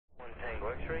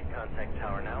contact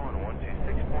tower now on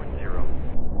 126.0.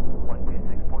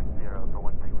 126.0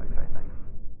 for 16 West, right, thanks.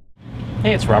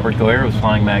 Hey, it's Robert Goyer with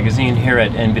Flying Magazine here at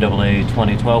NBAA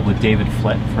 2012 with David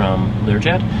Flett from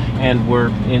Learjet, and we're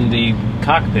in the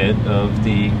cockpit of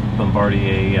the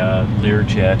Bombardier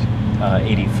Learjet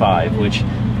 85, which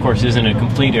of course isn't a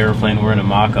complete airplane. We're in a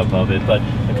mock-up of it, but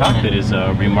the cockpit is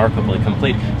remarkably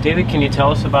complete. David, can you tell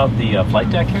us about the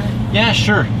flight deck here? Yeah,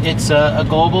 sure. It's a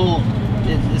global.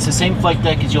 It's the same flight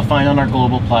deck as you'll find on our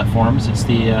global platforms. It's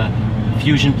the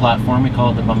Fusion platform. We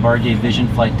call it the Bombardier Vision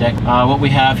flight deck. What we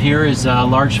have here is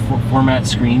large format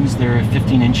screens. They're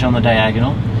 15-inch on the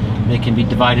diagonal. They can be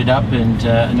divided up into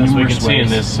numerous ways. As we can see in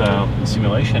this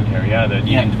simulation here, that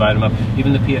you can divide them up.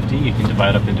 Even the PFD you can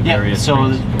divide up into various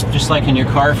so screens. Just like in your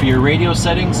car for your radio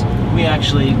settings, we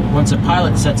actually, once a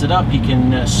pilot sets it up, he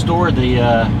can store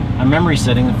a memory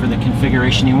setting for the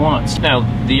configuration he wants. Now,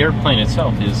 the airplane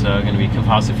itself is going to be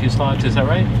composite fuselage, is that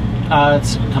right?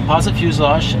 It's composite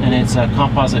fuselage, and it's a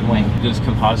composite wing. Using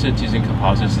composites,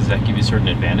 does that give you certain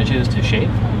advantages to shape?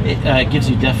 It gives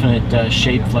you definite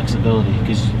shape flexibility,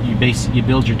 because you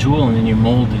build your tool and then you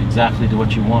mold it exactly to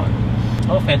what you want.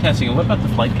 Oh, fantastic. And what about the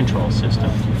flight control system?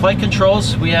 Flight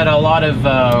controls, we had a lot of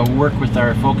work with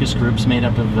our focus groups made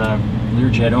up of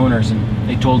Learjet owners, and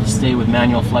they told us to stay with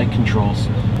manual flight controls.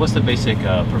 What's the basic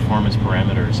performance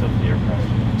parameters of the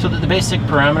aircraft? So the basic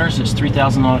parameters is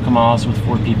 3,000 nautical miles with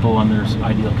 4 people under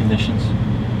ideal conditions.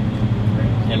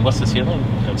 And what's the ceiling?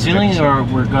 Ceiling,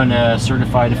 we're going to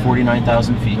certify to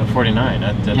 49,000 feet. 49.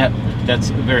 Yep. That's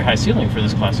a very high ceiling for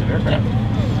this class of aircraft.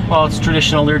 Yep. Well, it's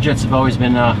traditional. Learjets have always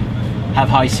been have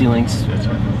high ceilings. That's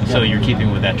right. So you're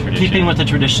keeping with that tradition. Keeping with the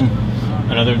tradition.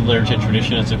 Another Learjet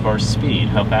tradition is, of course, speed.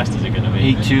 How fast is it going to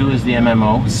be? 8.2 is the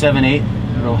MMO.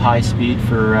 7.8, real high speed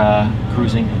for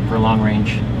cruising for long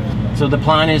range. So the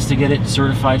plan is to get it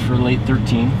certified for late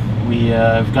 13. We've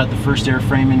got the first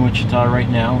airframe in Wichita right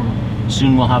now.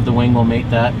 Soon we'll have the wing, we'll mate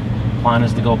that. Plan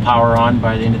is to go power on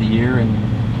by the end of the year, and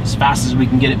as fast as we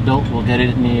can get it built, we'll get it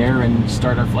in the air and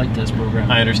start our flight test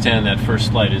program. I understand that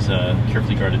first flight is a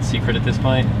carefully guarded secret at this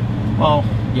point? Well,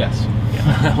 yes.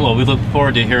 Yeah. Well, we look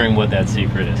forward to hearing what that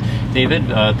secret is. David,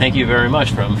 thank you very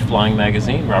much from Flying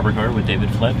Magazine. Robert Goyer with David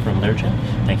Flett from Learjet.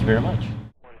 Thank you very much.